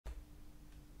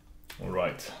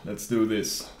Alright, let's do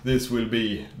this. This will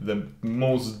be the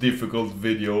most difficult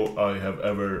video I have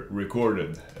ever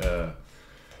recorded.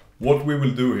 What we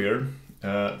will do here,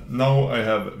 now I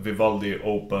have Vivaldi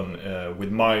open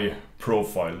with my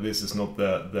profile. This is not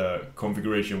the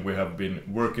configuration we have been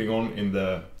working on in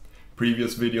the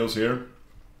previous videos here.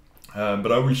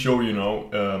 But I will show you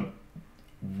now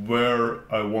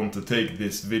where I want to take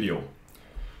this video.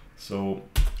 So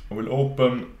I will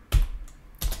open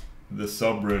the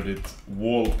subreddit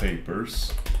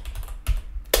wallpapers,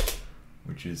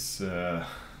 which is the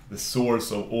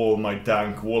source of all my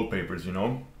dank wallpapers, you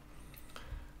know.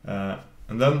 And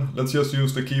then let's just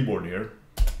use the keyboard here,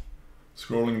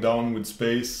 scrolling down with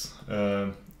space,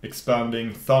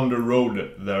 expanding Thunder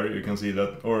Road there, you can see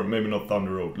that, or maybe not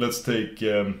Thunder Road. Let's take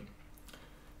USS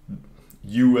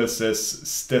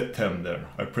Stethem there.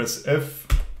 I press F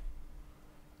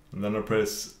and then I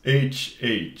press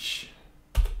HH.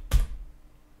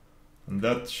 And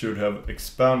that should have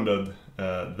expanded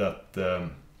that.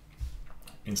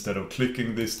 Instead of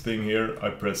clicking this thing here,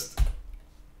 I pressed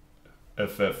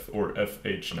FF or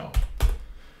FH now.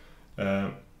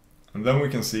 And then we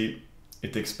can see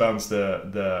it expands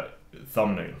the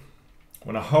thumbnail.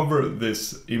 When I hover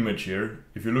this image here,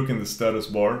 if you look in the status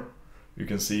bar, you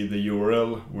can see the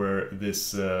URL where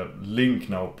this link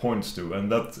now points to, and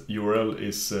that URL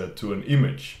is to an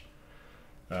image.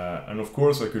 And of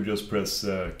course I could just press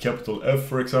capital F,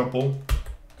 for example.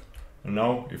 And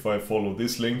now if I follow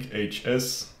this link,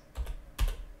 HS,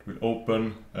 it will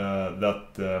open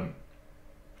that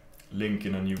link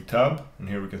in a new tab. And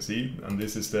here we can see, and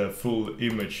this is the full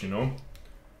image, you know.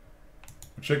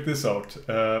 Check this out.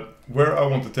 Where I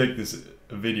want to take this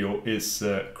video is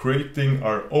creating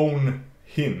our own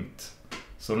hint.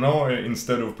 So now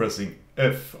instead of pressing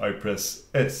F, I press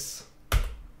S.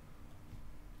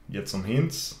 Get some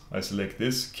hints. I select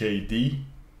this, KD.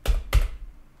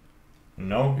 And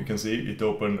now you can see it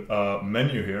opened a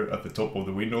menu here at the top of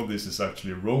the window. This is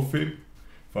actually Rofi.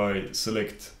 If I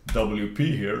select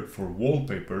WP here for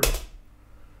wallpaper,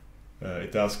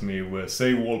 it asks me where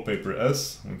save wallpaper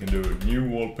as. We can do a new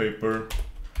wallpaper,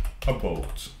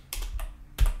 about.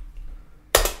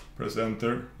 Press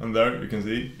enter, and there you can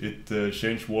see it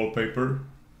changed wallpaper.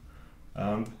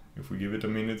 And if we give it a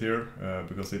minute here,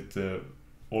 because it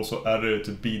also added it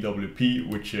to BWP,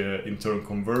 which in turn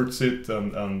converts it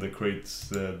and creates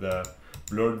the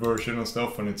blurred version and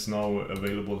stuff, and it's now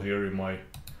available here in my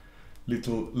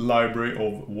little library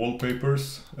of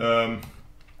wallpapers.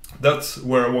 That's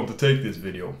where I want to take this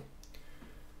video,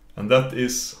 and that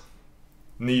is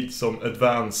need some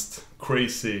advanced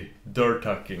crazy dirt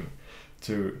hacking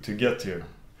to get here.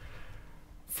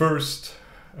 First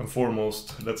and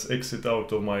foremost, let's exit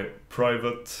out of my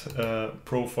private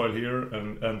profile here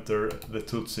and enter the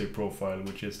Tutsi profile,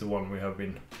 which is the one we have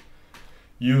been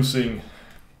using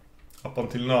up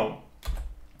until now.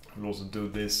 I'll also do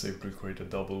this. It will create a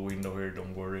double window here,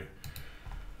 don't worry.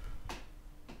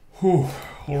 Whew.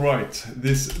 All right,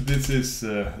 this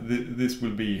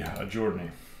will be a journey,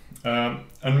 and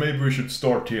maybe we should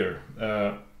start here.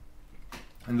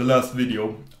 In the last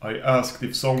video, I asked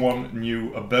if someone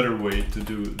knew a better way to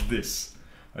do this.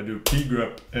 I do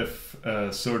pgrep F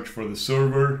search for the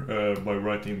server by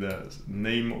writing the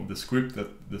name of the script that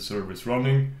the server is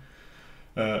running.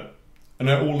 And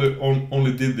I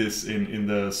only did this in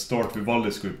the start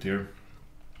Vivaldi script here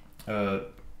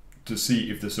to see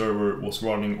if the server was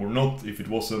running or not. If it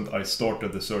wasn't, I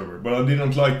started the server. But I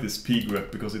didn't like this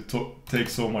pgrep because it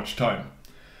takes so much time.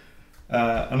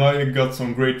 And I got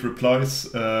some great replies.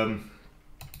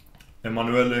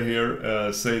 Emanuele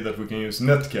here say that we can use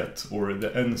netcat or the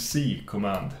NC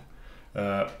command,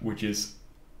 which is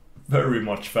very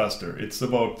much faster. It's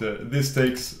about, this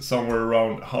takes somewhere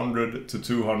around 100 to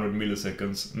 200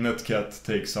 milliseconds. Netcat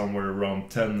takes somewhere around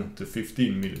 10 to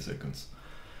 15 milliseconds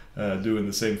doing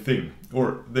the same thing.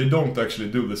 Or they don't actually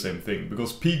do the same thing,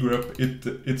 because pgrep,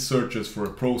 it searches for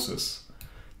a process.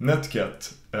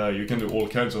 Netcat, you can do all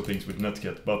kinds of things with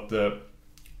netcat, but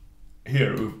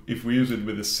here, if we use it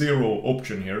with a 0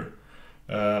 option here,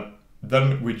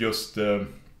 then we just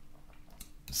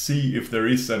see if there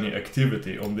is any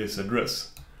activity on this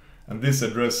address. And this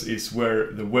address is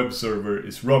where the web server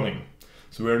is running.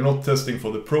 So we are not testing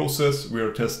for the process, we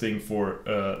are testing for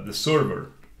the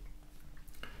server.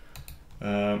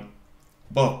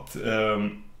 But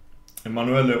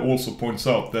Emanuele also points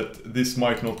out that this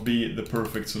might not be the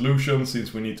perfect solution,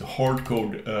 since we need to hard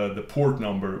code the port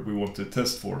number we want to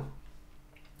test for,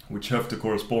 which have to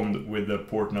correspond with the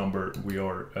port number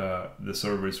the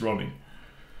server is running.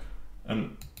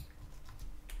 And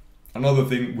another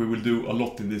thing we will do a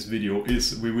lot in this video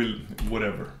is we will,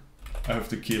 whatever. I have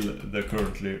to kill the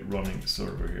currently running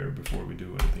server here before we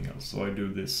do anything else. So I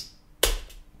do this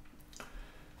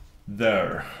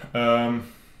there.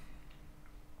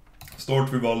 Start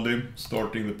Vivaldi,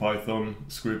 starting the Python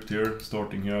script here.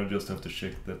 Starting here, I just have to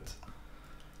check that.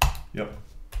 Yep.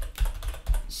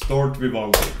 Start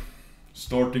Vivaldi,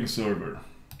 starting server.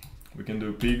 We can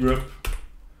do pgrep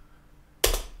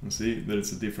and see that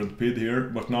it's a different PID here,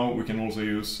 but now we can also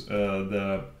use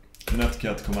the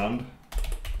netcat command,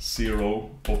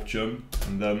 0 option,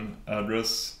 and then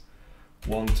address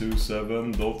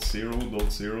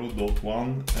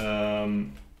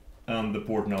 127.0.0.1 and the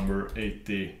port number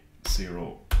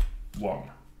 8001.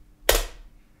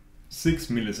 6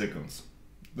 milliseconds.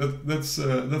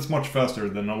 That's much faster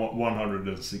than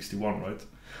 161, right?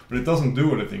 But it doesn't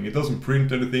do anything, it doesn't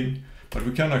print anything, but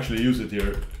we can actually use it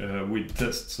here with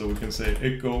test. So we can say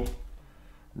echo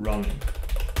running.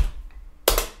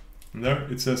 And there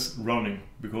it says running,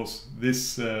 because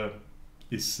this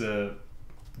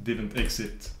didn't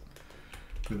exit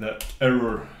with the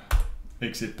error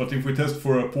exit. But if we test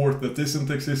for a port that isn't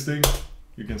existing,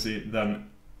 you can see then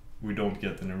we don't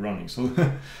get any running. So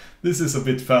this is a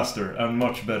bit faster and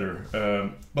much better.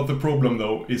 But the problem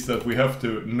though is that we have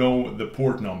to know the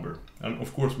port number. And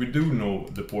of course we do know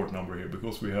the port number here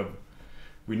because we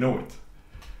know it.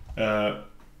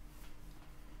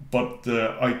 But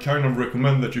I kind of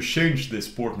recommend that you change this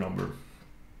port number.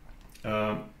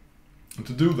 And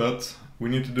to do that, we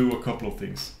need to do a couple of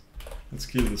things. Let's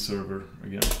kill the server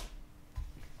again.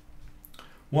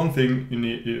 One thing you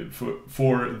need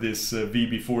for this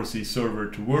VB4C server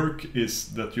to work is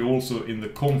that you also in the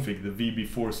config, the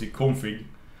VB4C config,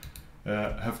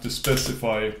 have to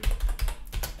specify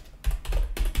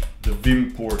the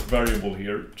vim port variable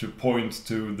here to point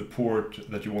to the port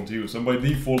that you want to use. And by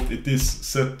default it is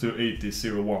set to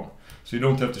 8001. So you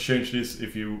don't have to change this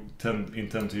if you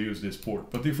intend to use this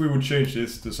port. But if we would change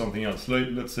this to something else,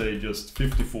 let's say just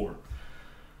 54,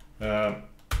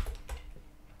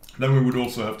 then we would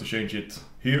also have to change it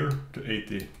here to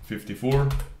 8054,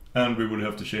 and we would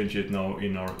have to change it now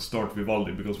in our start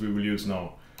Vivaldi, because we will use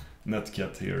now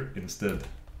netcat here instead.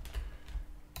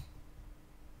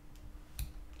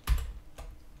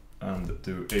 And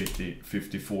to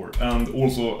 8054. And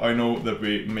also I know that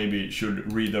we maybe should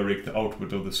redirect the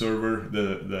output of the server,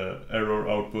 the error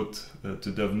output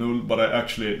to dev null, but I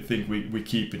actually think we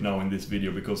keep it now in this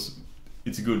video because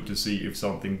it's good to see if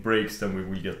something breaks, then we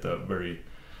will get a very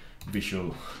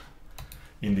visual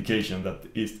indication that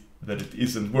it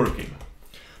isn't working.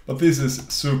 But this is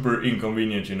super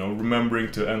inconvenient, you know,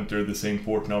 remembering to enter the same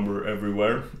port number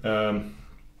everywhere.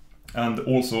 And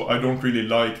also I don't really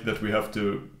like that we have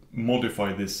to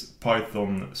modify this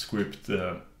Python script.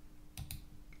 When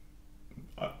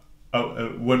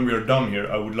we are done here,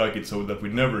 I would like it so that we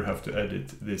never have to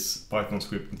edit this Python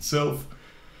script itself.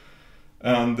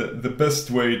 And the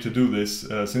best way to do this,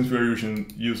 since we are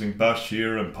using bash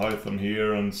here and Python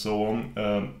here and so on,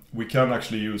 we can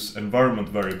actually use environment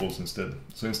variables instead.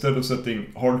 So instead of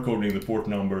setting hard coding the port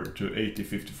number to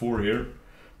 8054 here,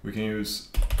 we can use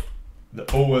the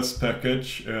OS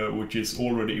package, which is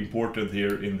already imported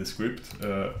here in the script,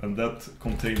 and that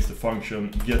contains the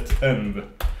function getEnv,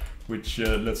 which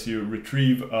lets you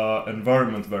retrieve an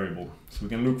environment variable. So we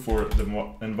can look for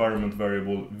the environment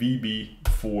variable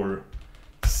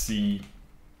VB4C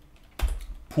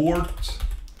port,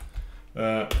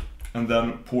 and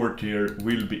then port here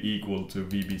will be equal to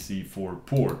VBC4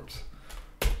 port.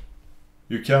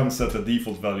 You can set a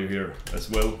default value here as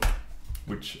well,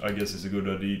 which I guess is a good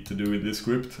idea to do in this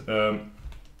script. And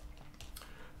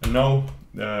now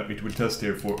it will test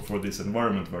here for this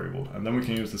environment variable. And then we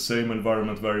can use the same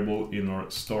environment variable in our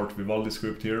start Vivaldi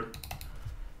script here.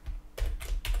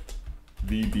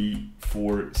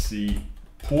 VB4C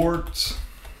port.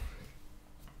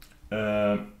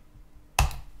 And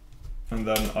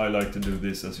then I like to do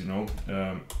this, as you know,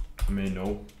 may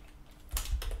know,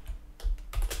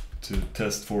 to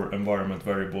test for environment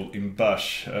variable in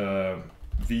bash,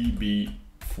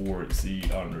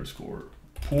 VB4C underscore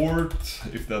port.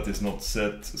 If that is not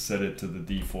set it to the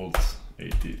default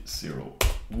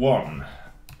 8001.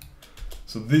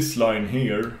 So this line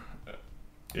here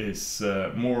is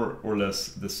more or less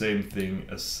the same thing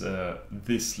as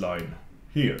this line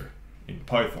here in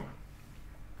Python.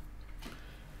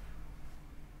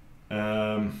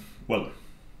 Well,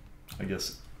 I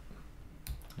guess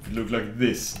if it looked like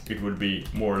this, it would be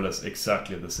more or less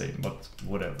exactly the same, but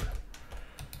whatever.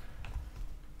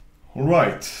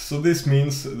 Alright, so this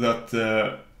means that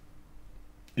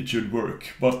it should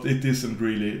work, but it isn't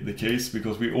really the case,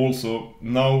 because we also,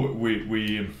 now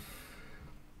we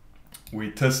we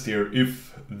test here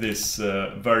if this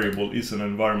variable is an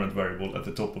environment variable at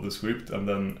the top of the script, and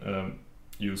then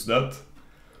use that.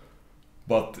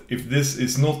 But if this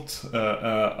is not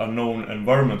a known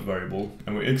environment variable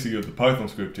and we execute the Python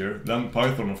script here, then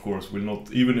Python of course will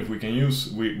not, even if we can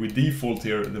use, we default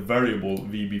here the variable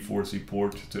VB4C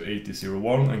port to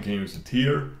 8001 and can use it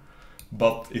here,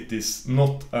 but it is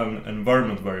not an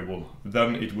environment variable,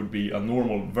 then it would be a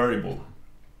normal variable.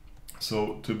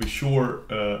 So to be sure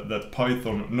that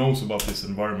Python knows about this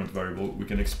environment variable, we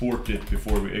can export it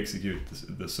before we execute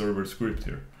the server script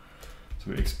here. So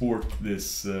we export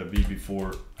this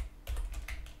VB4C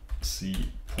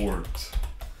port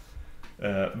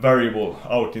variable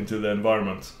out into the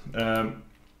environment.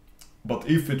 But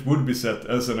if it would be set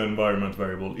as an environment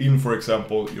variable in, for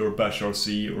example, your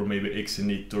bashrc or maybe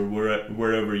xinit or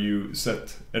wherever you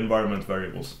set environment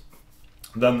variables,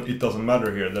 then it doesn't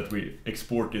matter here that we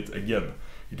export it again.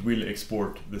 It will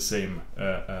export the same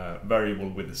variable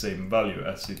with the same value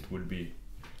as it would be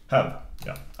have.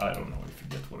 Yeah, I don't know if you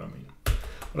get what I mean.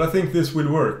 But I think this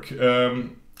will work.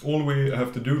 All we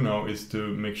have to do now is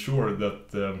to make sure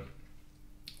that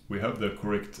we have the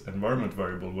correct environment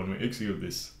variable when we execute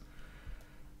this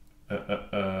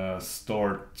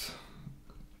start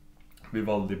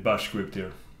Vivaldi bash script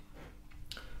here.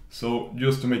 So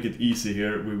just to make it easy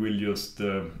here, we will just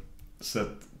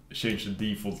change the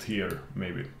default here,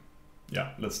 maybe.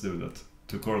 Yeah, let's do that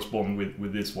to correspond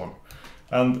with this one.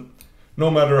 And no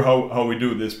matter how we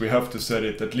do this, we have to set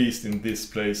it at least in this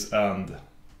place and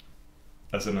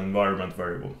as an environment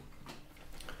variable.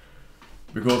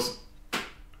 Because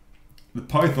the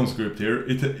Python script here,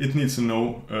 it needs to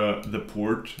know the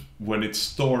port when it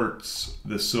starts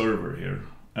the server here.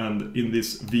 And in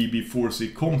this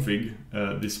VB4C config,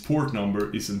 this port number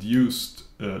isn't used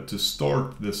to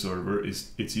start the server,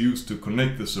 it's used to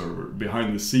connect the server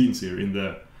behind the scenes here in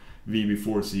the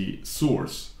VB4C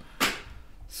source.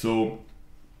 So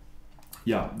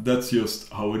yeah, that's just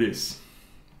how it is.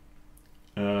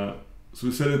 So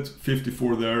we set it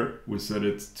 54 there, we set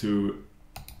it to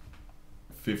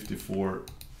 54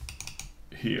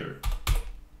 here.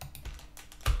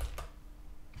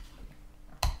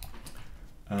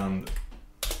 And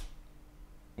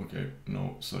okay,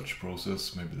 no such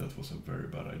process, maybe that was a very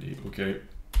bad idea. Okay,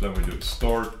 then we do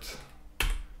start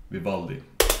Vivaldi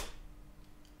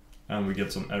and we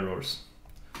get some errors.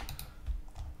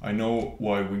 I know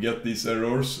why we get these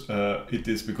errors. It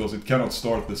is because it cannot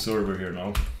start the server here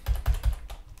now.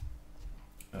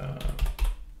 I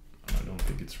don't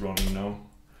think it's running now.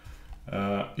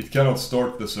 It cannot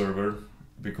start the server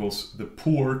because the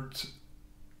port,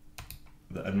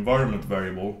 the environment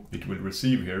variable it will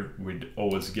receive here with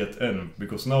OS_getEnv,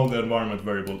 because now the environment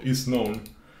variable is known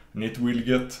and it will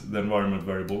get the environment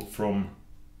variable from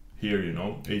here, you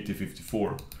know,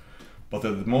 8054. But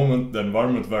at the moment the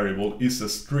environment variable is a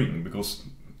string, because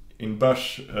in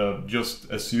bash just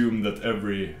assume that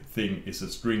everything is a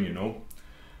string, you know.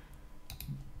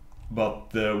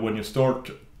 But when you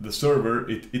start the server,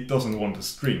 it doesn't want a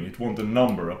string, it wants a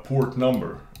number, a port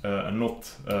number, and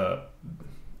not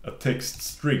a text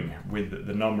string with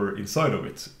the number inside of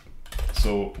it.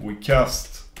 So we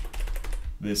cast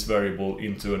this variable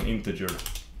into an integer,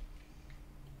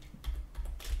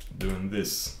 doing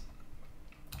this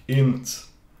int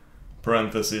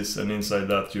parenthesis, and inside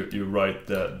that you write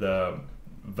the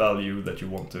value that you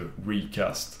want to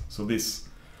recast. So this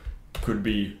could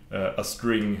be a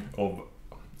string of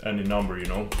any number, you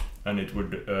know, and it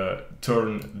would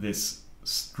turn this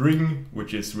string,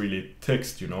 which is really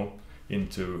text, you know,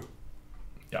 into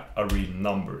a real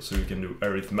number. So you can do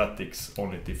arithmetics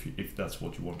on it if that's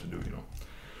what you want to do, you know.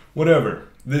 Whatever,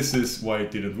 this is why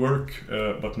it didn't work,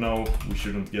 but now we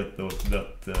shouldn't get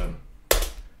that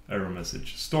error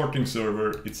message. Starting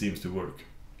server, it seems to work.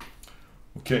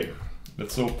 Okay,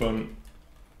 let's open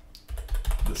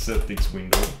the settings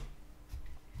window.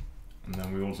 And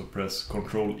then we also press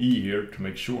Ctrl E here to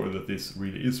make sure that this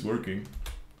really is working.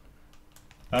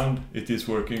 And it is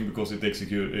working because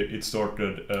it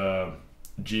started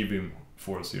gvim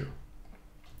for us here.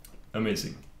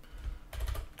 Amazing.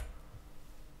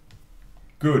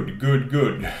 Good, good,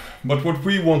 good. But what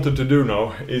we wanted to do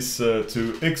now is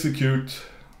to execute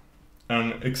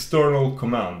an external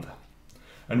command.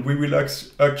 And we will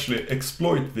actually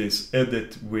exploit this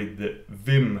edit with the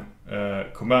vim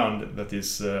command that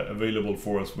is available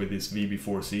for us with this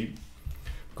VB4C.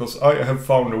 Because I have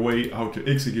found a way how to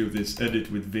execute this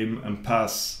edit with vim and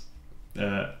pass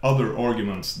other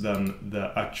arguments than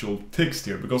the actual text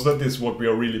here. Because that is what we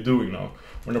are really doing now.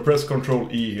 When I press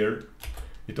Ctrl E here,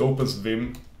 it opens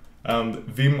vim And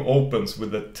Vim opens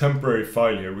with a temporary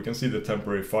file here. We can see the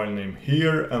temporary file name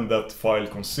here, and that file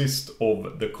consists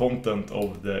of the content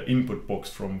of the input box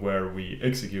from where we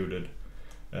executed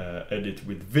edit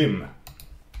with Vim.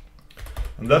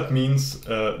 And that means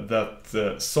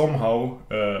that somehow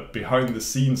behind the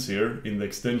scenes here in the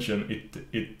extension,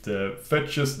 it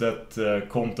fetches that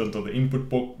content of the input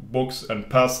box and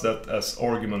passes that as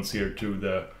arguments here to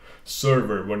the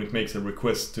server when it makes a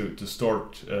request to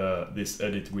start this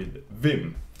edit with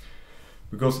Vim.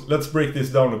 Because let's break this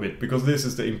down a bit, because this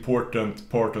is the important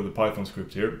part of the Python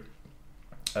script here.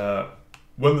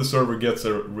 When the server gets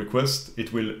a request,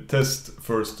 it will test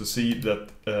first to see that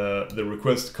the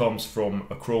request comes from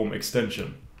a Chrome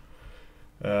extension.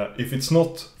 If it's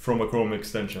not from a Chrome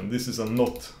extension, this is a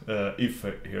not if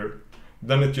here,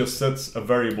 then it just sets a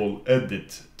variable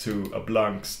edit to a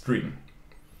blank string.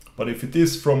 But if it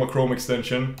is from a Chrome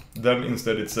extension, then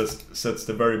instead it sets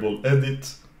the variable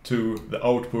edit to the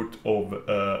output of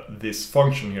this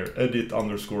function here,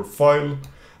 edit_file,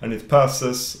 and it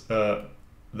passes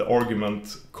the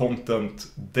argument content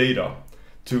data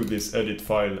to this edit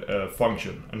file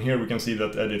function. And here we can see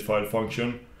that edit file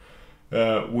function,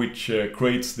 which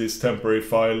creates this temporary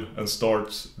file and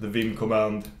starts the Vim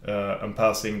command and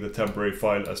passing the temporary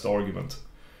file as the argument.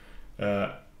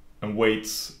 And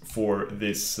waits for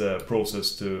this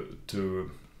process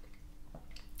to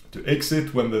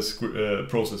exit. When this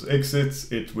process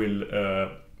exits, it will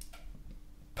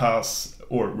pass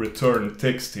or return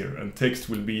text here, and text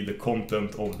will be the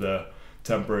content of the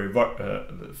temporary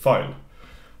file.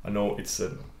 I know it's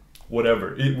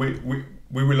whatever.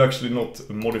 We will actually not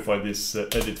modify this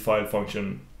edit file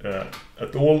function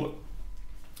at all.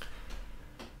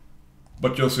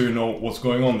 But just so you know what's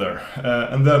going on there.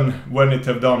 And then when it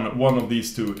have done one of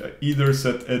these two, either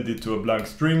set edit to a blank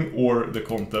string or the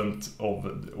content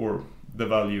of or the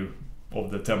value of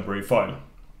the temporary file,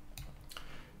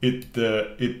 it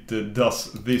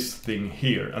does this thing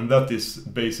here, and that is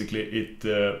basically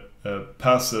it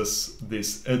passes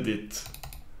this edit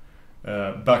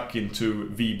back into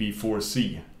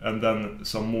VB4C, and then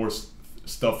some more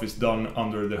stuff is done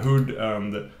under the hood,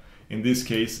 and in this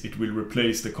case, it will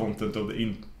replace the content of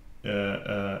the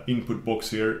input box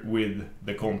here with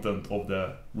the content of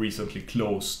the recently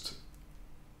closed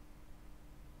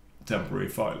temporary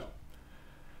file.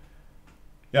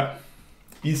 Yeah,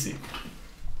 easy.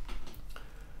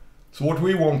 So what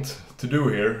we want to do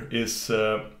here is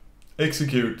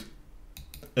execute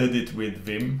edit with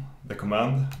Vim, the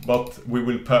command, but we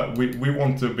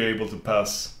want to be able to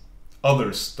pass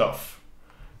other stuff.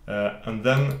 And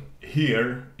then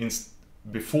here,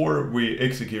 before we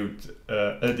execute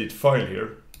edit file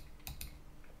here,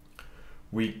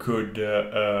 we could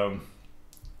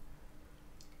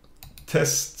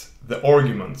test the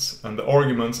arguments, and the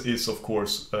arguments is of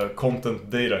course content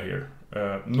data here.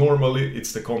 Normally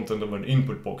it's the content of an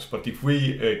input box, but if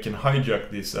we can hijack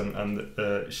this and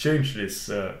change this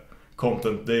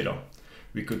content data,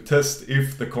 we could test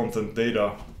if the content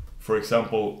data, for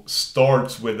example,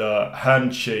 starts with a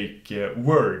handshake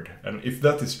word, and if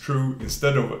that is true,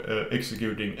 instead of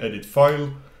executing edit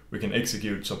file, we can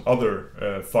execute some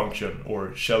other function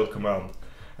or shell command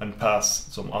and pass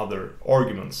some other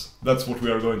arguments. That's what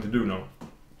we are going to do now.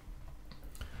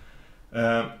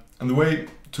 And the way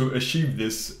to achieve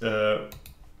this,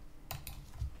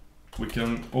 we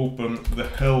can open the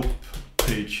help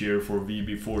page here for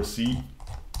VB4C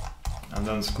and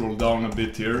then scroll down a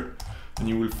bit here, and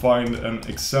you will find an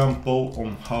example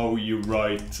on how you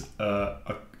write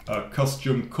a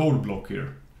custom code block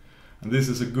here. And this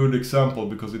is a good example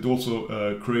because it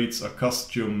also creates a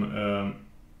custom,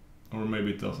 or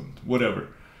maybe it doesn't, whatever.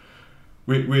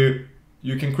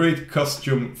 You can create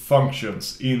custom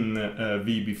functions in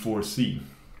VB4C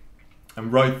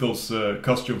and write those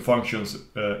custom functions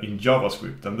in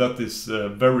JavaScript, and that is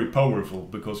very powerful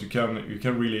because you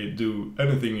can really do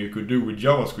anything you could do with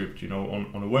JavaScript, you know,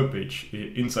 on a web page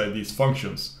inside these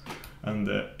functions, and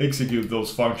execute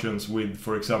those functions with,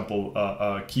 for example,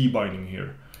 a key binding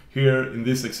here. Here in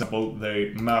this example,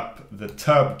 they map the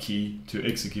tab key to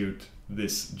execute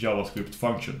this JavaScript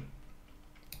function.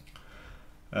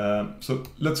 So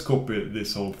let's copy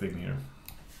this whole thing here.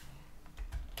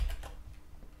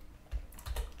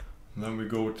 And then we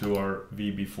go to our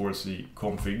VB4C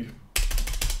config,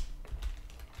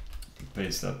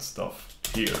 paste that stuff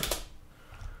here.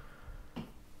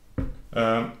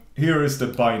 Here is the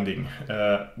binding.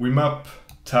 We map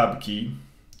tab key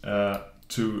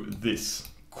to this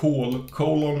call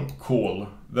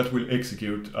that will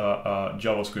execute a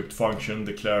JavaScript function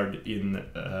declared in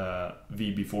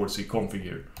VB4C config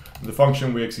here. And the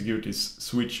function we execute is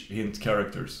switch hint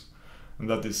characters. and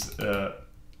that is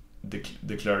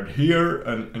declared here,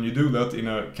 and you do that in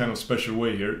a kind of special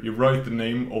way here. You write the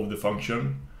name of the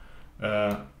function,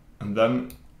 and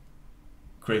then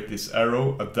create this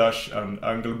arrow, a dash and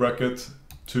angle bracket,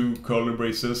 2 curly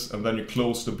braces, and then you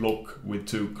close the block with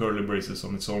 2 curly braces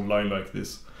on its own line like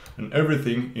this. And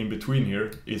everything in between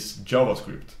here is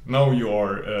JavaScript. Now you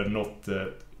are not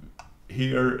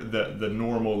here, the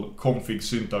normal config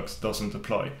syntax doesn't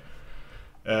apply.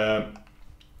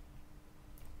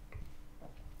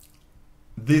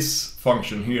 This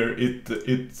function here, it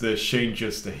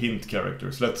changes the hint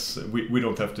characters. We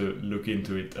don't have to look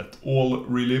into it at all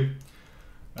really.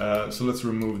 So let's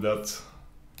remove that,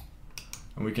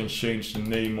 and we can change the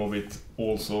name of it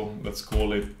also. Let's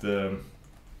call it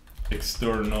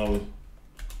external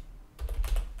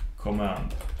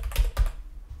command.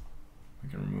 We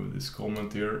can remove this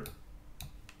comment here.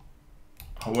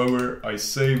 However, I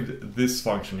saved this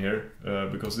function here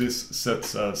because this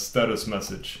sets a status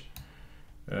message.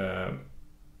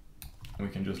 We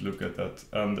can just look at that,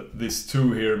 and this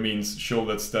 2 here means show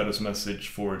that status message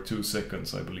for 2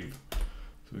 seconds, I believe.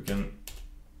 So we can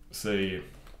say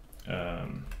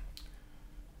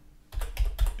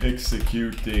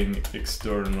executing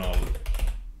external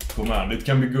command. It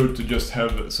can be good to just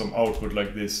have some output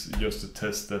like this, just to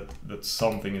test that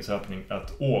something is happening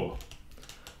at all.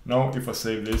 Now if I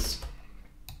save this,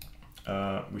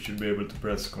 we should be able to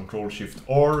press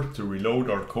Ctrl+Shift+R to reload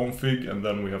our config, and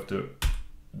then we have to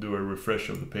do a refresh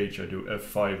of the page. I do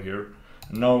F5 here.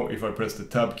 And now if I press the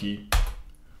tab key,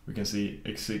 we can see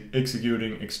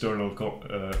executing external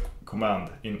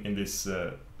command in this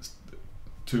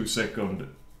 2-second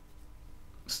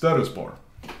status bar.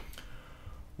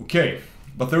 Okay,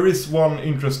 but there is one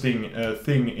interesting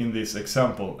thing in this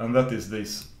example, and that is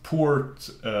this port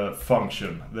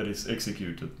function that is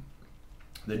executed.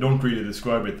 They don't really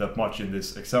describe it that much in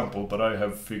this example, but I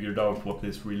have figured out what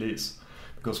this really is.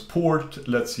 Because port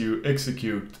lets you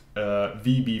execute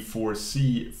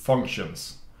VB4C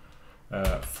functions.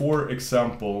 For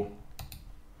example,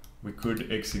 we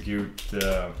could execute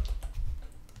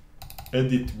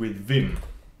edit with Vim.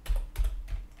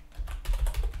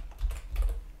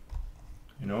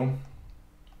 You know,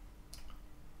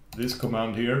 this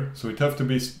command here. So it have to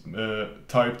be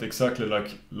typed exactly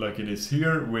like it is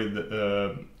here, with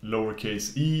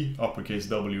lowercase e, uppercase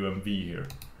W, and V here.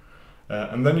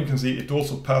 And then you can see it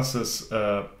also passes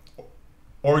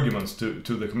arguments to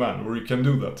the command, where you can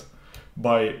do that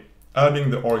by adding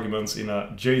the arguments in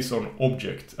a JSON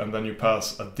object, and then you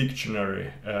pass a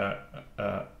dictionary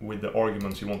with the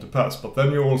arguments you want to pass. But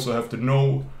then you also have to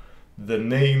know the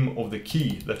name of the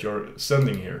key that you're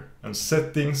sending here, and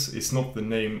settings is not the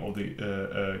name of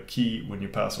the key when you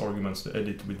pass arguments to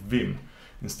edit with Vim.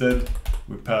 Instead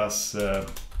we pass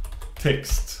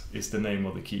text is the name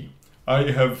of the key.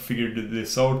 I have figured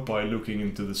this out by looking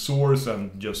into the source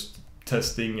and just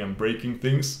testing and breaking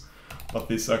things, but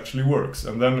this actually works.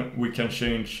 And then we can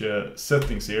change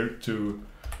settings here to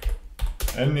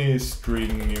any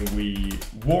string we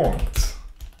want.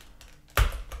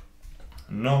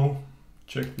 Now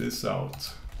check this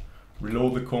out.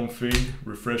 Reload the config,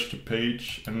 refresh the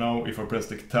page, and now if I press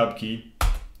the tab key,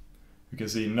 you can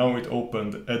see now it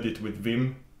opened edit with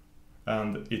Vim,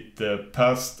 and it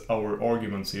passed our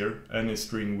arguments here, any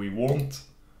string we want,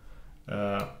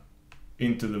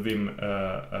 into the Vim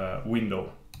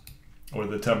window, or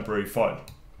the temporary file.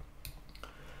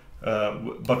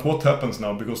 But what happens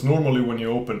now, because normally when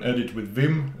you open edit with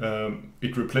Vim,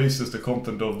 it replaces the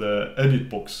content of the edit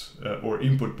box or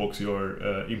input box you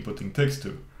are inputting text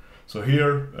to. So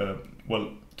here,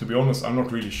 well, to be honest, I'm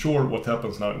not really sure what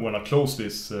happens now when I close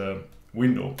this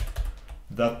window.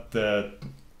 That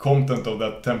content of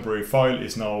that temporary file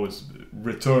is now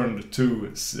returned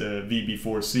to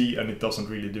VB4C, and it doesn't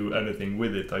really do anything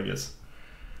with it, I guess.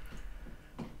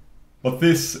 But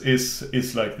this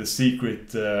is like the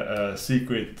secret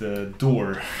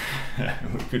door,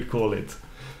 we could call it.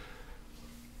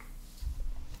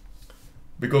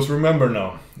 Because remember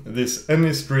now, this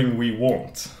any string we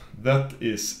want, that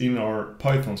is in our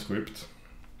Python script.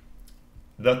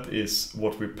 That is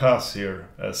what we pass here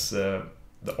as the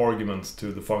argument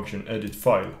to the function edit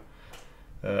file.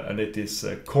 And it is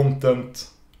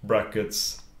content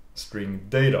brackets string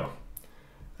data.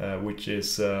 Which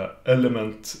is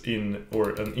element in,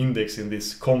 or an index in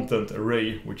this content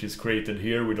array, which is created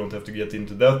here. We don't have to get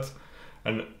into that.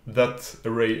 And that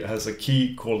array has a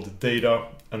key called data,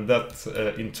 and that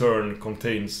in turn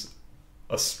contains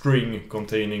a string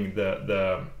containing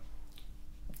the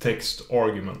text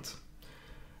argument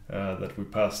that we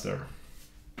pass there.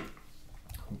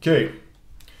 Okay.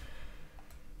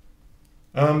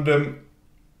 And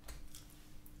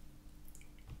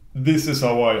this is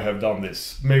how I have done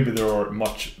this. Maybe there are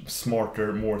much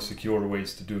smarter, more secure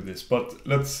ways to do this, but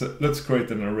let's create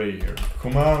an array here.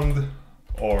 Command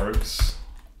args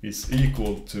is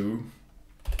equal to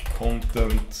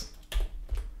content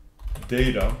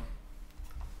data,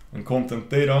 and content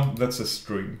data, that's a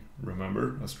string,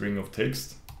 remember, a string of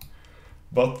text.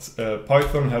 But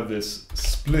Python have this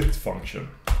split function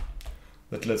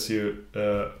that lets you,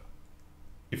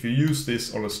 if you use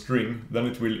this on a string, then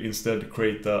it will instead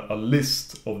create a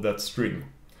list of that string,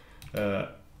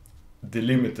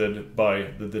 delimited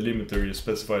by the delimiter you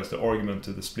specify as the argument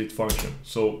to the split function.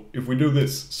 So if we do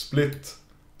this split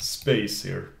space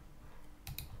here,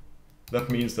 that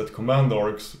means that command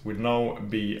args will now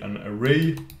be an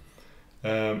array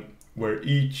where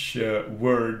each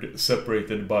word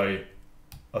separated by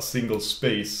a single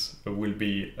space will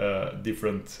be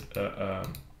different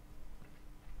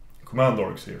command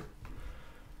args here.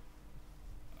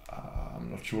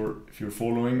 I'm not sure if you're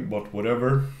following, but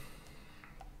whatever.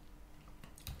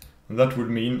 And that would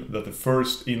mean that the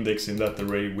first index in that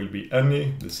array will be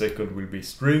any, the second will be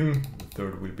string, the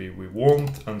third will be we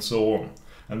want, and so on.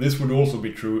 And this would also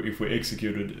be true if we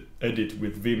executed edit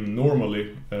with Vim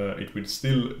normally, it would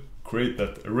still create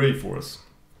that array for us.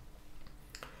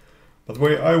 But the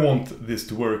way I want this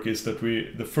to work is that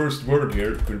the first word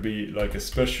here will be like a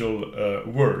special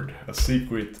word, a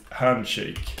secret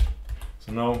handshake.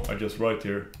 So now I just write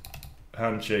here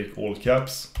handshake all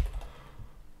caps.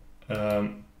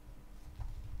 And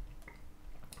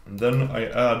then I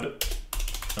add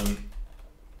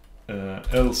an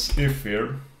else if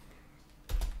here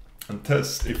and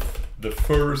test if the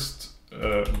first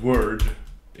word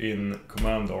in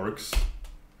command args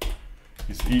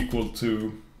is equal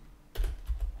to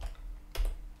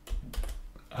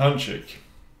handshake.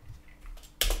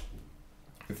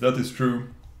 If that is true,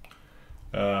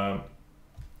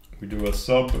 we do a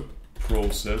sub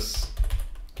process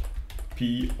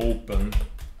p open,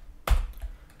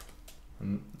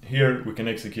 and here we can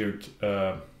execute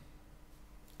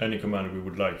any command we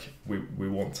would like, we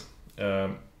want,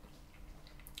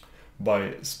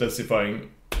 by specifying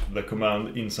the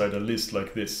command inside a list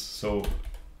like this. So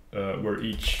where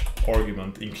each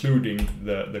argument, including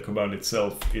the command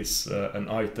itself, is an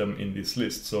item in this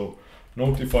list. So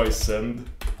notify send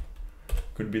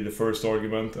could be the first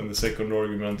argument, and the second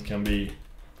argument can be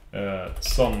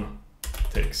some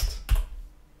text,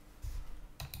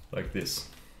 like this.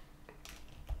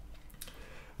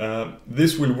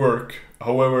 This will work.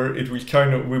 However, it will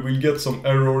we will get some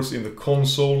errors in the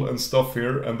console and stuff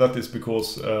here, and that is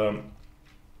because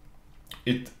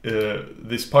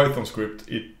this Python script,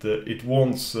 it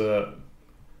wants the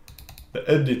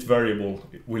edit variable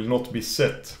will not be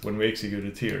set when we execute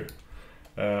it here.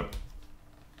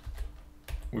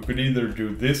 We could either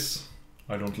do this.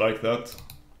 I don't like that.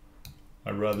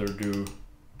 I'd rather do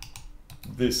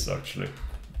this actually.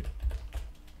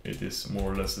 It is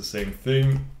more or less the same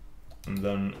thing, and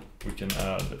then we can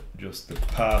add just the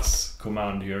pass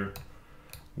command here,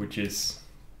 which is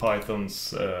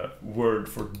Python's word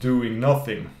for doing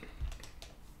nothing.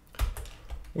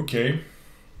 Okay,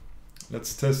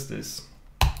 let's test this.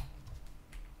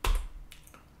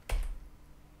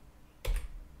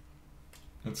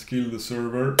 Let's kill the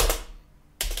server.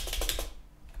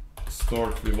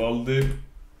 Start Vivaldi.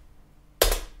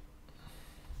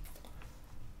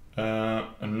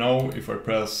 And now if I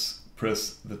press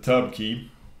the tab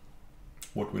key,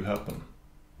 what will happen?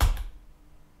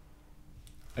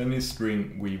 Any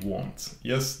string we want.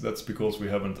 Yes, that's because we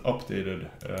haven't updated,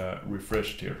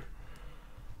 refreshed here.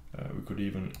 We could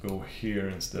even go here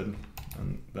instead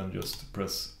and then just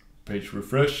press page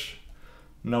refresh.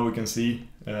 Now we can see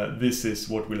this is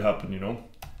what will happen, you know.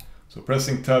 So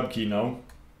pressing tab key now,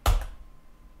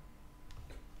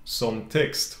 some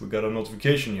text, we got a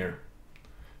notification here.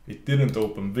 It didn't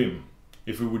open Vim.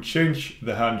 If we would change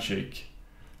the handshake,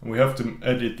 and we have to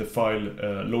edit the file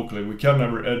locally, we can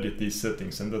never edit these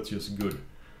settings, and that's just good.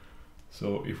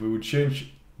 So if we would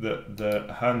change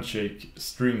the handshake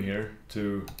string here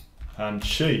to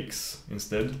handshakes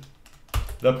instead,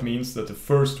 that means that the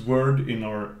first word in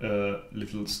our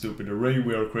little stupid array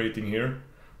we are creating here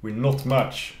will not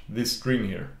match this string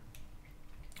here.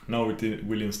 Now it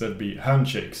will instead be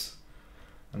handshakes,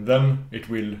 and then it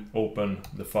will open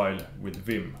the file with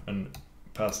Vim and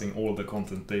passing all the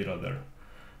content data there.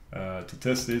 To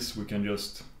test this, we can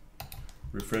just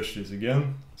refresh this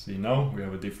again. See, now we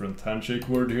have a different handshake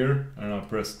word here, and I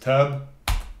press tab.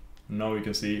 Now you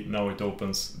can see, now it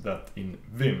opens that in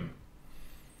Vim.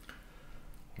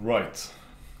 Right.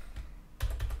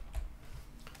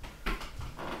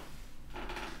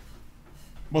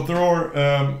 But there are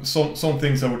some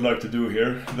things I would like to do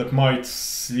here that might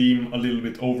seem a little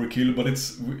bit overkill, but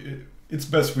it's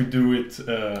best we do it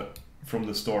from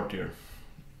the start here.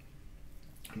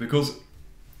 Because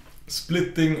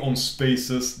splitting on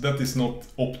spaces, that is not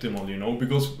optimal, you know,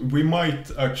 because we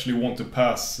might actually want to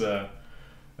pass...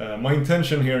 my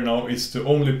intention here now is to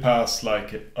only pass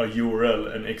like a URL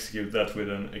and execute that with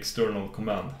an external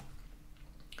command.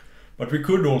 But we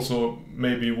could also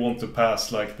maybe want to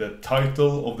pass like the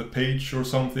title of the page or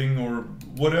something or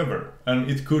whatever. And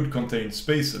it could contain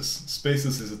spaces.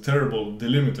 Spaces is a terrible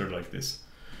delimiter like this.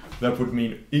 That would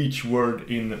mean each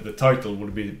word in the title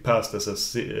would be passed as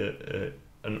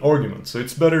an argument. So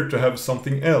it's better to have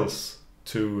something else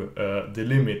to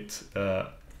delimit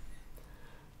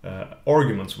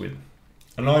arguments with.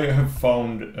 And I have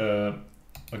found a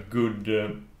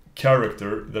good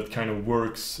character that kind of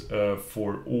works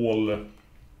for all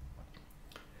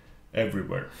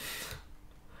everywhere.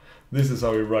 This is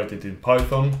how you write it in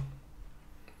Python.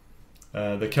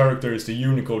 The character is the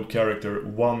Unicode character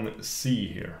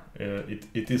 1C here.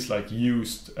 It is like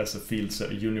used as a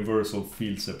universal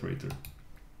field separator.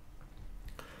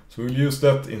 So we'll use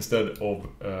that instead of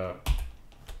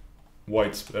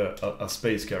a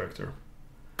space character.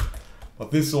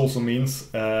 But this also means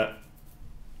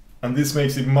and this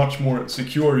makes it much more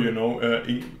secure, you know,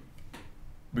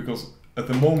 because at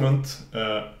the moment,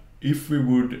 if we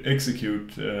would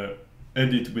execute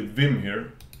edit with Vim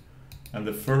here, and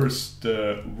the first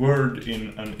word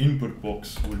in an input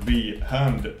box would be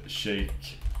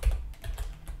handshake,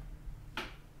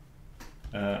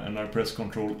 and I press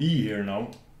Ctrl E here now.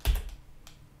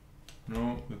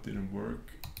 No, that didn't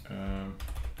work.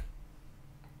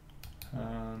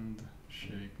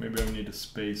 Handshake. Maybe I need a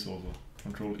space also.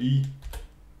 Ctrl E.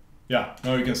 Yeah,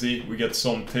 now you can see we get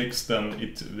some text and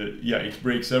it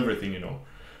breaks everything, you know.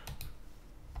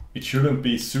 It shouldn't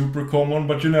be super common,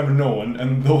 but you never know,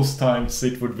 and those times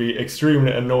it would be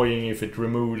extremely annoying if it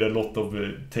removed a lot of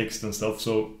text and stuff.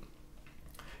 So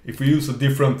if we use a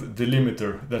different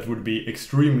delimiter, that would be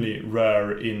extremely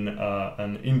rare in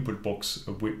an input box.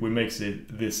 We make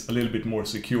this a little bit more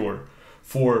secure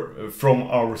from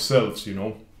ourselves, you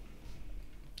know.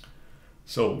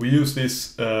 So we use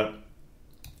this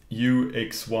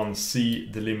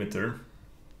UX1C delimiter.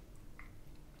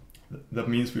 That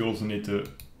means we also need to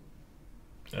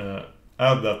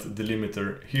add that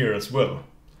delimiter here as well.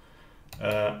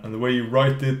 And the way you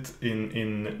write it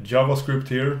in JavaScript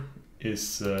here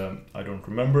is, I don't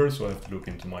remember, so I have to look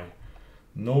into my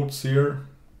notes here.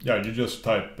 Yeah, you just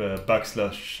type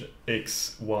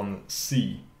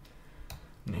 \x1c.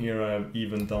 And here I have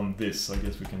even done this. I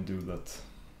guess we can do that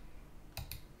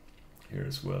here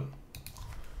as well.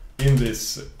 In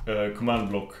this command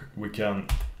block we can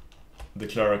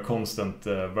declare a constant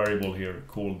variable here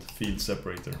called field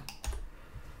separator.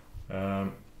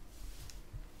 And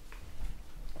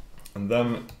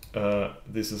then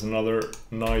this is another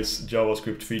nice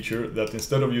JavaScript feature, that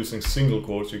instead of using single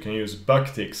quotes you can use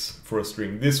backticks for a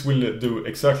string. This will do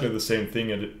exactly the same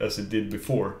thing as it did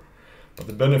before, but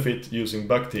the benefit using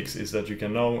backticks is that you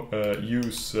can now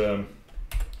use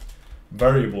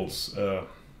variables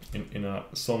in a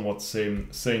somewhat same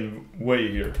way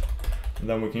here. And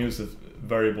then we can use the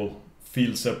variable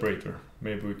field separator.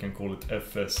 Maybe we can call it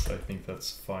fs. I think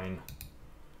that's fine.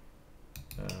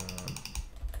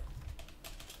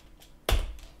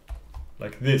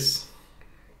 Like this.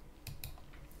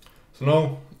 So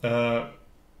now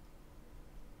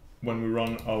when we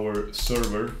run our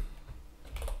server,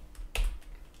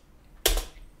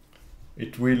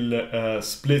 it will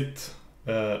split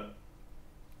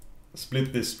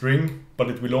this string, but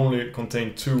it will only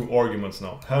contain 2 arguments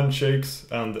now, handshakes,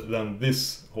 and then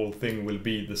this whole thing will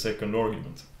be the second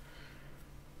argument.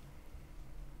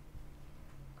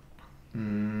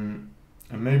 And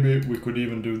maybe we could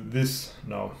even do this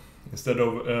now. Instead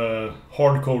of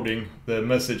hard coding the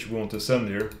message we want to send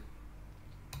here,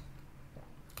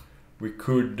 we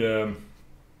could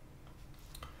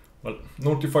well,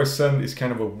 notify send is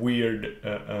kind of a weird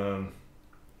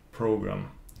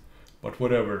program, but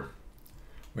whatever.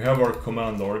 We have our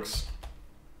command args.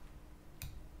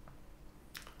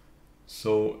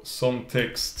 So some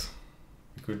text,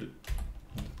 we could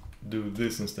do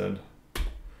this instead.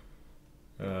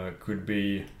 Could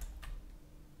be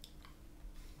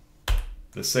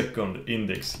the second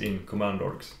index in command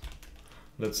args.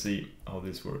 Let's see how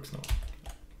this works now.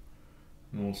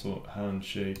 And also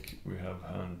handshake, we have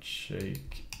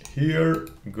handshake here,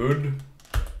 good.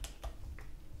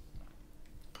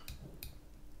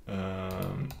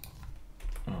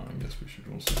 I guess we should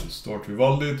also do start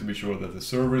Vivaldi to be sure that the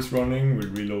server is running. We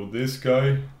reload this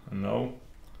guy, and now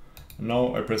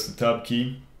Now I press the tab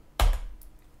key.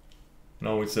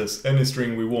 Now it says any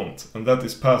string we want, and that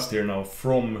is passed here now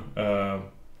from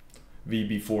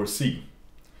VB4C.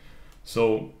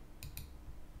 So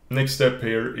next step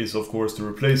here is of course to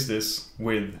replace this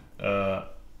with a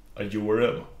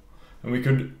URL, and we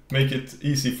could make it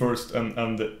easy first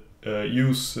and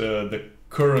use the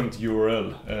current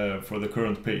URL for the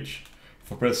current page.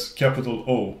 If I press capital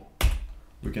O,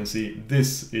 we can see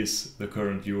this is the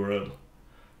current URL.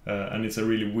 And it's a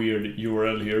really weird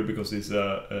URL here because this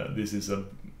is a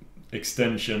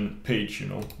extension page, you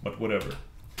know, but whatever.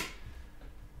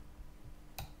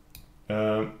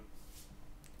 And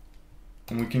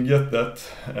we can get that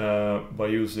by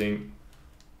using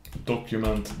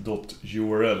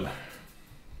document.url.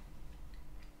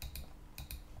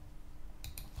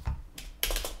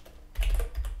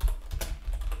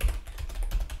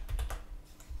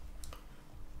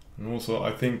 And also,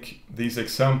 I think these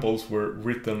examples were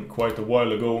written quite a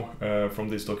while ago from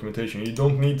this documentation. You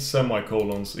don't need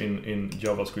semicolons in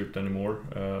JavaScript anymore,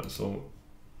 so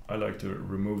I like to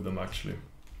remove them actually.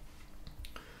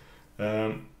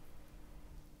 So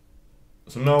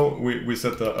now we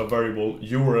set a variable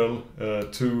URL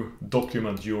to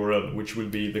document URL, which will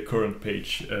be the current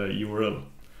page URL.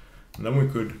 And then we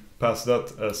could pass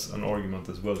that as an argument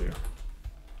as well here.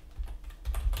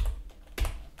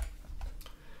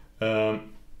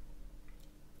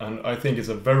 And I think it's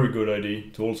a very good idea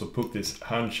to also put this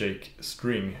handshake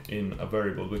string in a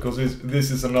variable, because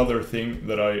this is another thing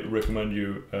that I recommend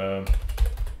you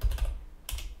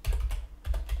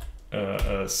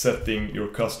setting your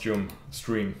custom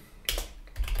string.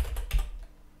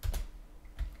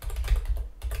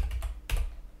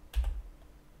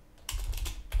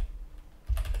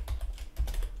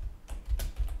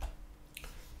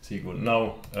 Equal.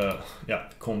 Now, yeah,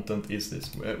 content is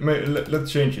this.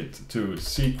 Let's change it to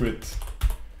secret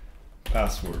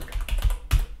password.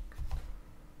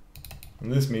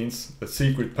 And this means that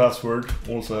secret password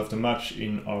also have to match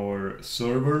in our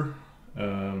server.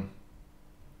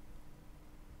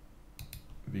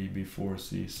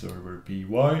 VB4C server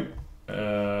PY.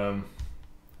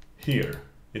 Here,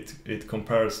 it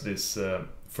compares this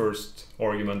first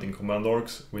argument in command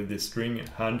args with this string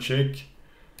handshake.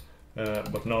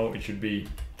 But now it should be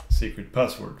secret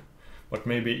password. But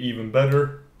maybe even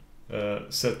better,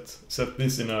 set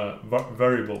this in a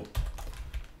variable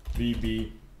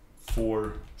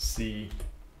VB4C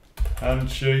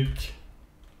handshake,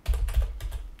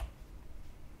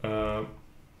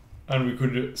 and we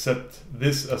could set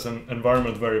this as an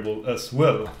environment variable as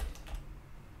well.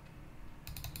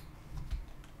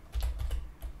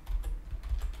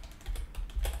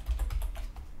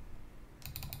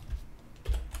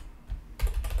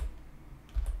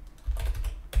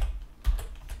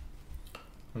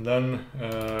 And then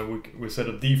we set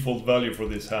a default value for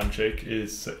this handshake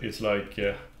is like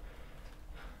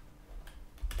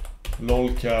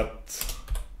lolcat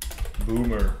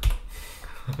boomer,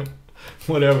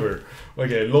 whatever.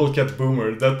 Okay, lolcat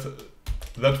boomer.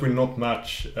 That will not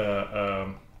match.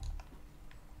 That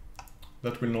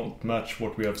will not match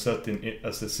what we have set in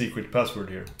as a secret password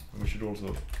here. We should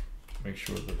also make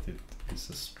sure that it is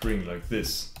a string like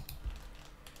this.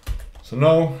 So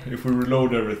now, if we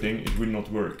reload everything, it will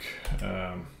not work.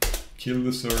 Kill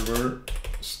the server,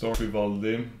 start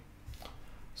Vivaldi,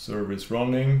 server is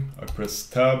running, I press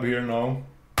tab here now,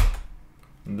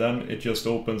 and then it just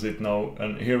opens it now,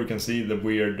 and here we can see the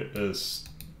weird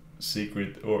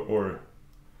secret or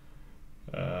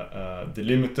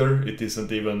delimiter. It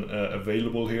isn't even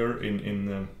available here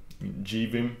in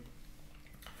GVim,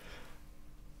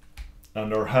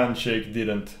 and our handshake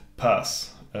didn't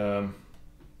pass.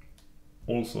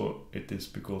 Also, it is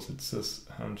because it says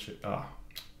handshake. I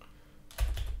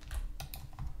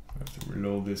have to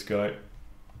reload this guy,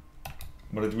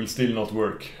 but it will still not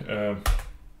work.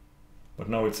 But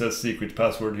now it says secret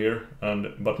password here,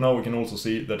 but now we can also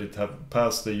see that it have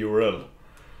passed the URL,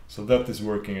 so that is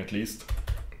working at least.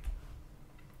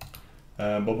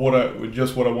 But what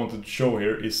I wanted to show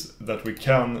here is that we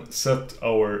can set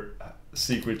our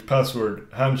secret password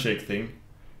handshake thing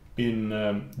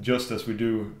in just as we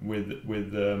do with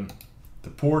the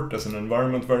port as an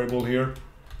environment variable here.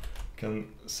 Can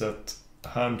set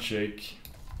handshake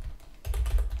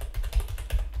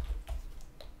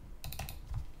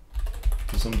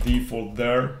to some default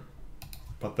there,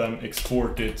 but then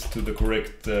export it to the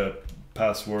correct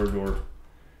password, or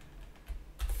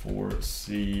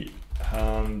 4C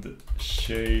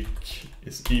handshake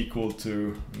is equal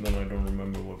to, and then I don't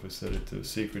remember what we set it to,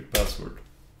 secret password.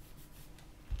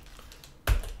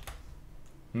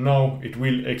 Now it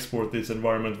will export this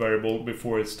environment variable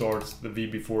before it starts the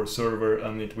VB4 server,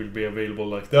 and it will be available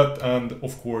like that. And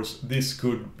of course this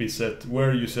could be set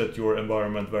where you set your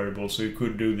environment variable, so you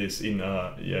could do this in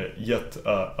yet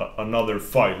another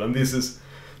file. And this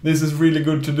is really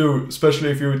good to do, especially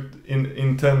if you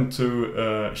intend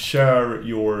to share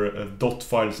your dot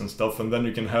files and stuff, and then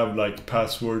you can have like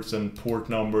passwords and port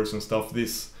numbers and stuff.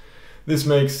 This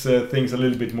makes things a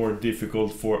little bit more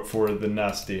difficult for the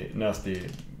nasty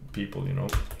people, you know,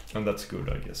 and that's good,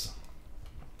 I guess.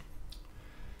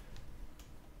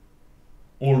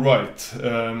 All right,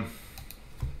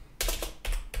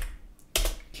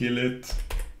 kill it,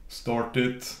 start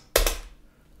it.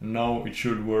 Now it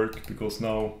should work, because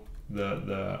now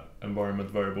the environment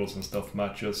variables and stuff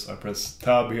matches. I press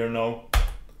tab here now,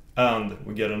 and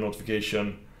we get a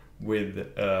notification with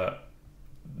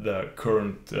the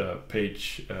current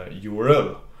page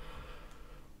URL.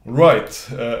 Right,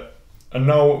 and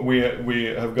now we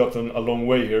have gotten a long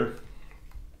way here.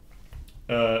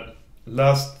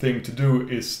 Last thing to do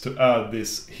is to add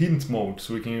this hint mode,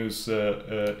 so we can use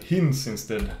hints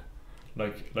instead,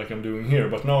 like I'm doing here.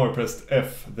 But now I pressed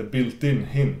F, the built-in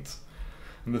hint.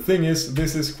 And the thing is,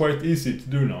 this is quite easy to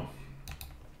do now.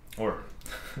 Or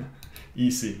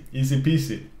easy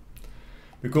peasy.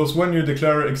 Because when you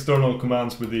declare external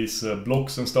commands with these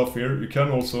blocks and stuff here, you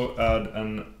can also add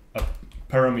a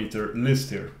parameter list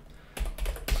here.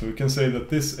 So we can say that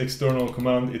this external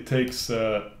command, it takes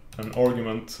an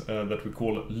argument that we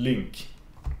call link.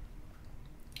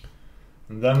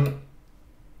 And then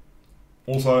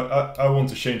also I want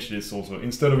to change this also.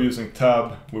 Instead of using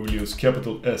tab, we will use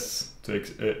capital S to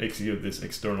execute this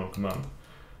external command.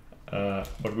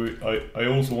 But I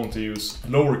also want to use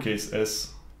lowercase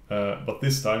s. But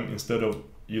this time, instead of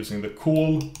using the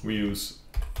call, we use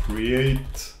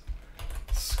create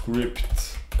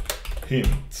script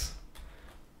hint,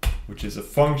 which is a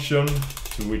function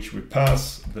to which we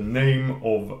pass the name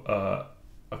of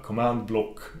a command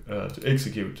block to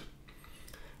execute.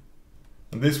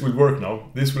 And this will work now.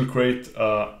 This will create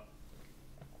a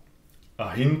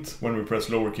hint. When we press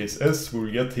lowercase s, we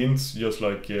will get hints just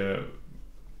like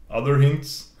other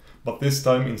hints. But this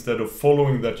time, instead of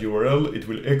following that URL, it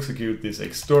will execute this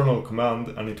external command,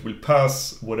 and it will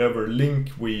pass whatever link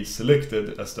we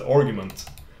selected as the argument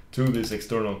to this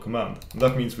external command. And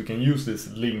that means we can use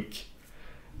this link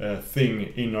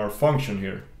thing in our function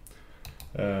here.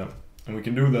 And we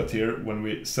can do that here when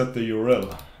we set the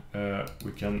URL.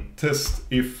 We can test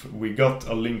if we got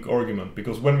a link argument,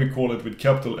 because when we call it with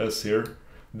capital S here,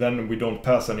 then we don't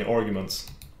pass any arguments.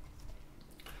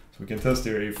 So we can test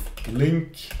here if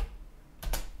link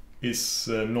is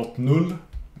not null,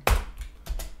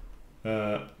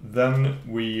 then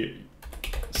we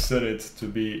set it to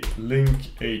be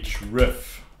link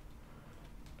href.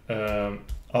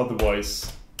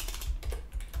 Otherwise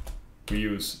we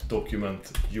use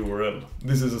document URL.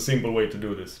 This is a simple way to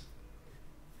do this.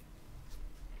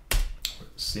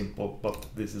 Simple, but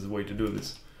this is a way to do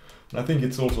this. And I think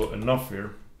it's also enough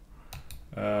here.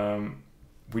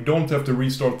 We don't have to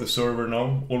restart the server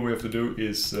now. All we have to do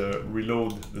is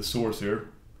reload the source here.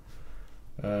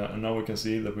 And now we can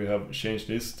see that we have changed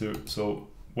this to, so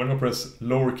when I press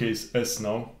lowercase s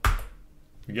now,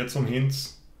 we get some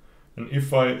hints. And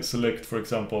if I select, for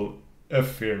example,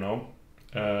 F here now,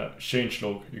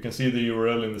 changelog, you can see the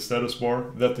URL in the status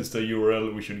bar. That is the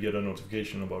URL we should get a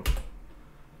notification about.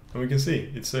 And we can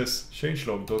see it says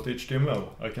changelog.html.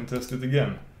 I can test it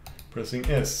again, pressing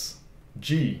S,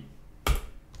 G,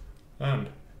 and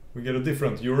we get a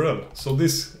different URL. So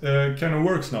this kind of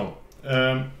works now.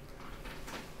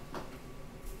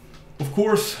 Of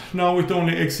course, now it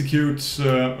only executes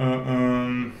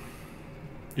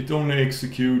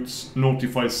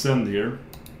notify send here,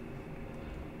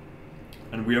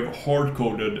 and we have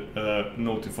hard-coded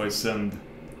notify send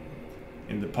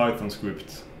in the Python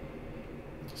script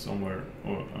somewhere.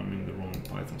 Or I'm in the wrong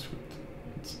Python script.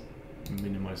 Let's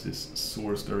minimize this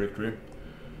source directory.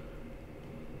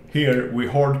 Here we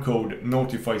hard-code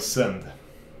notify send.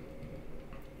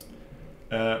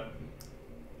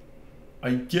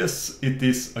 I guess it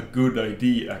is a good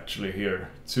idea actually here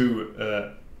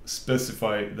to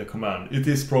specify the command. It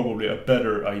is probably a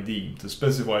better idea to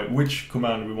specify which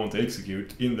command we want to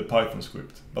execute in the Python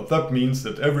script. But that means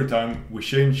that every time we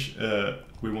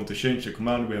want to change the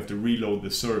command, we have to reload the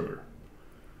server.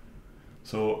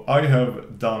 So I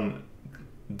have done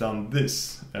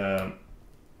this,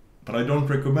 but I don't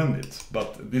recommend it.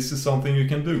 But this is something you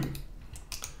can do.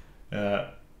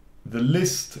 The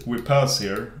list we pass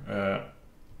here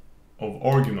of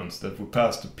arguments that we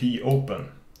pass to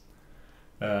popen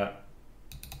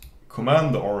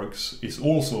command args is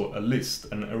also a list.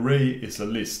 An array is a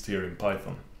list here in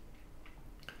Python.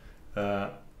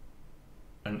 And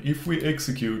if we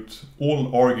execute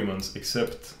all arguments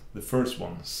except the first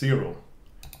one, 0,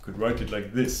 we could write it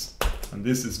like this, and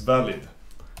this is valid.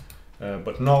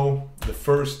 But now the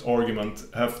first argument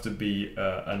have to be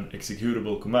an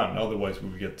executable command, otherwise we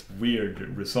will get weird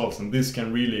results, and this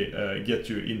can really get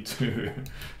you into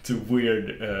to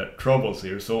weird troubles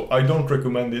here. So I don't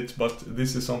recommend it, but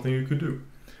this is something you could do.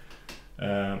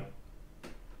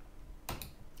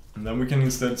 And then we can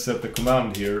instead set the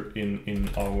command here in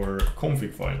our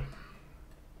config file.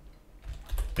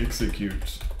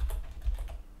 Execute.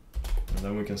 And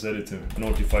then we can set it to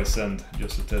notify send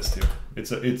just to test here.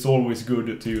 It's always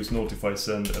good to use notify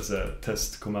send as a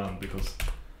test command, because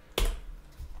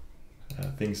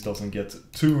things doesn't get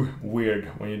too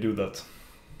weird when you do that.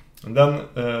 And then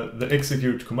the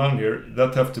execute command here,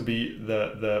 that have to be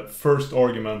the first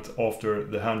argument after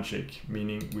the handshake,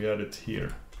 meaning we add it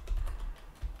here.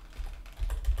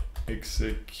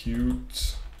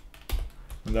 Execute,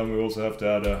 and then we also have to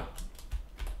add a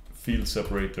field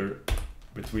separator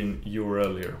between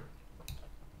URL here.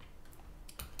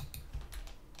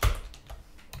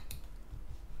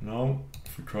 Now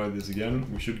if we try this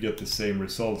again, we should get the same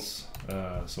results.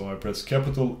 So I press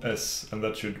capital S, and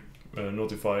that should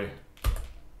notify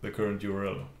the current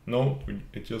URL. No,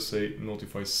 it just say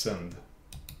notify send.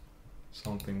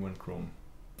 Something went wrong.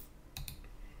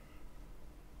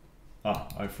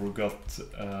 I forgot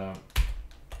to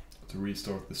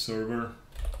restart the server.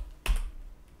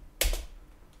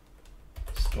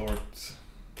 Start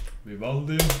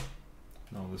Vivaldi.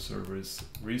 Now the server is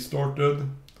restarted.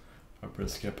 I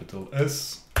press capital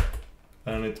S,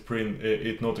 and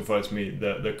it notifies me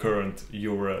the current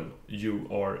URL.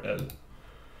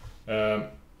 I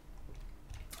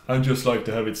just like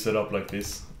to have it set up like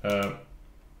this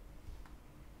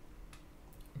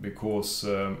because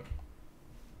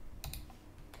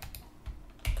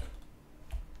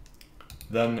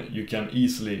then you can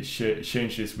easily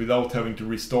change this without having to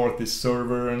restart this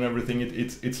server and everything.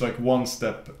 It's like one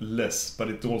step less, but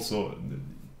it also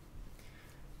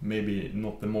maybe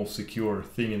not the most secure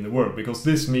thing in the world, because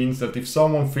this means that if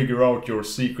someone figure out your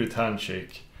secret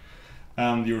handshake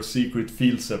and your secret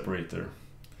field separator,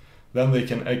 then they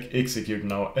can execute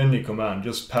now any command,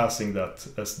 just passing that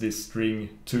as this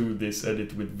string to this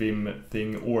edit with Vim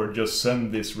thing, or just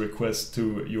send this request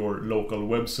to your local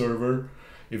web server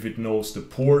if it knows the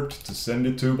port to send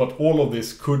it to. But all of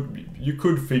this you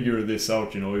could figure this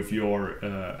out, you know, if you're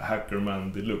hacker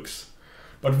man deluxe.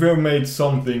 But we have made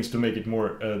some things to make it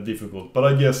more difficult. But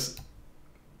I guess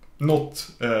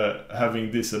not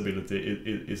having this ability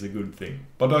is a good thing.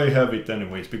 But I have it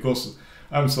anyways, because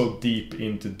I'm so deep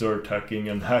into dirt hacking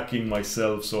and hacking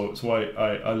myself, so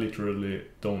I literally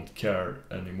don't care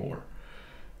anymore.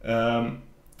 And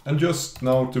just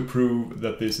now to prove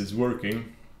that this is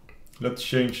working, let's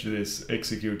change this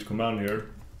execute command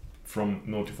here from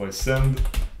notify send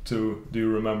to, do you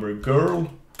remember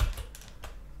girl?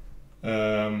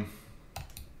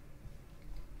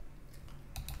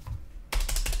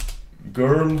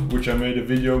 Girl, which I made a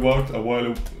video about a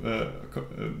while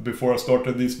before I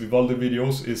started these Vivaldi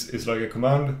videos, is like a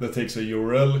command that takes a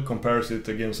URL, compares it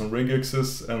against some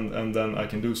regexes, and then I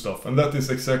can do stuff. And that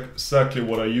is exactly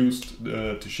what I used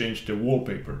to change the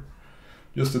wallpaper.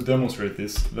 Just to demonstrate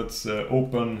this, let's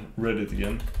open Reddit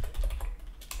again.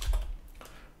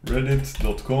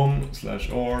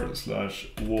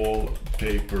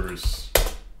 reddit.com/r/wallpapers.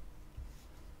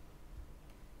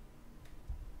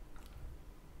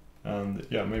 And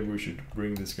yeah, maybe we should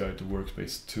bring this guy to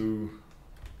workspace 2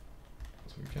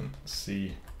 so we can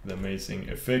see the amazing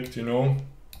effect, you know.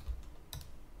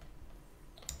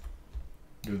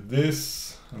 Do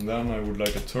this, and then I would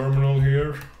like a terminal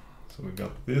here. So we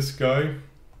got this guy.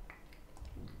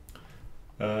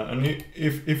 And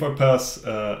if I pass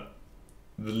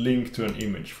the link to an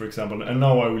image, for example, and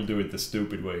now I will do it the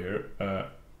stupid way here.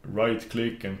 Right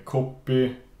click and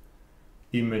copy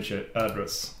image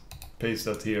address. Paste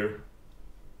that here.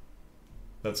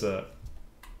 That's a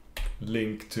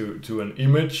link to an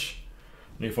image.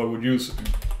 And if I would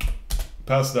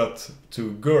pass that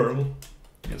to girl,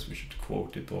 I guess we should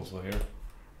quote it also here.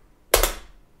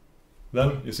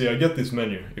 Then you see I get this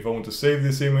menu. If I want to save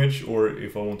this image, or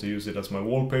if I want to use it as my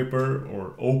wallpaper,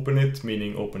 or open it,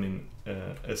 meaning open in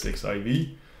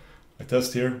SXIV. I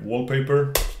test here,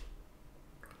 wallpaper.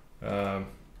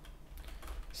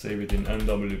 Save it in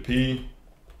NWP.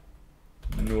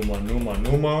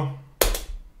 Numa.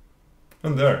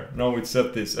 And there, now it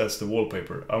set this as the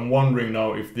wallpaper. I'm wondering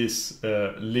now if this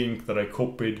link that I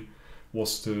copied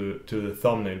was to the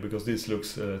thumbnail, because this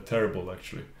looks terrible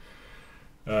actually.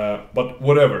 But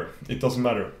whatever, it doesn't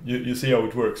matter. You see how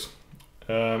it works.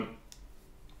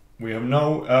 We have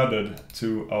now added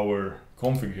to our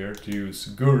config here to use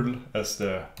girl as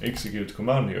the execute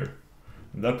command here.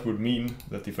 And that would mean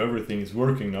that if everything is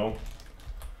working now,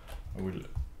 I will,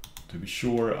 to be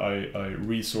sure, I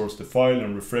resource the file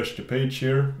and refresh the page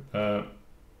here. But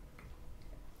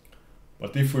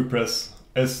if we press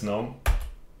S now,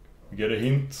 we get a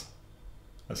hint.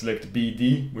 I select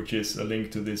BD, which is a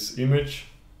link to this image.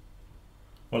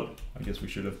 Well, I guess we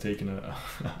should have taken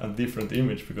a different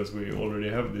image because we already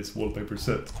have this wallpaper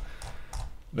set.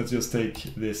 Let's just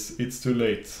take this, it's too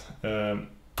late.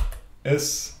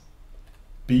 S,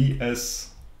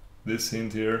 BS, this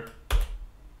hint here.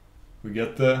 We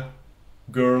get the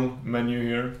girl menu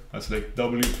here. I select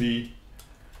WP,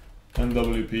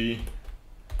 NWP,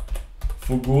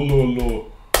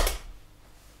 Fogololo.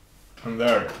 And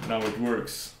there, now it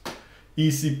works.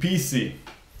 Easy peasy.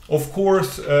 Of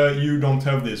course, you don't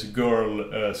have this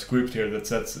girl script here that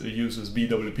uses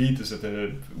BWP to set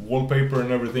the wallpaper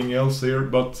and everything else here,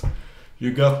 but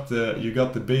you got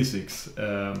the basics.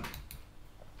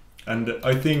 And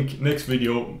I think next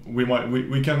video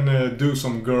we can do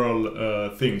some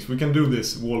girl things. We can do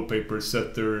this wallpaper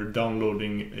setter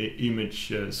downloading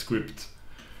image script.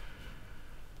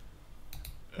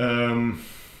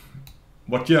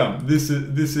 But yeah, this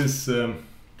is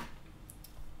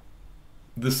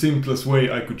the simplest way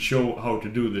I could show how to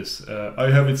do this. I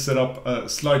have it set up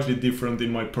slightly different in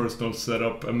my personal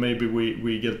setup, and maybe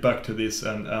we get back to this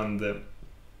and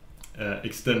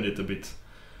extend it a bit,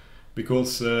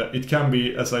 because it can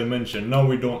be, as I mentioned, now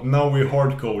we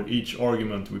hard code each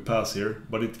argument we pass here,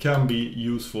 but it can be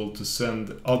useful to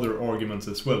send other arguments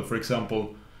as well. For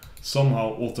example,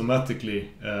 somehow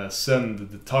automatically send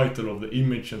the title of the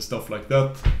image and stuff like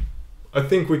that. I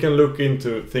think we can look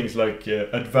into things like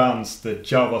advanced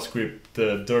JavaScript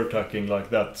dirt hacking like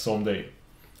that someday.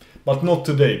 But not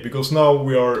today, because now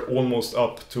we are almost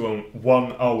up to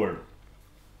 1 hour.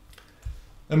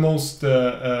 The most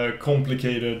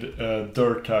complicated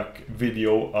dirt hack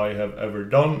video I have ever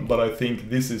done, but I think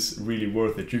this is really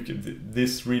worth it.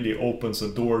 This really opens a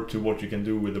door to what you can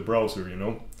do with the browser, you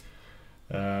know.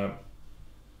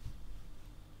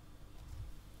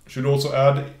 Should also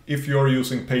add, if you are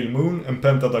using Pale Moon and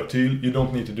Pentadactyl, you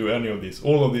don't need to do any of this.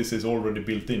 All of this is already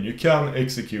built in. You can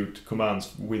execute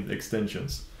commands with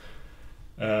extensions.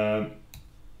 And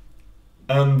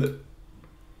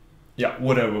yeah,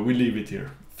 whatever, we leave it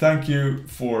here. Thank you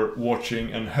for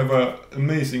watching and have an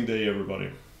amazing day,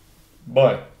 everybody.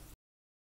 Bye.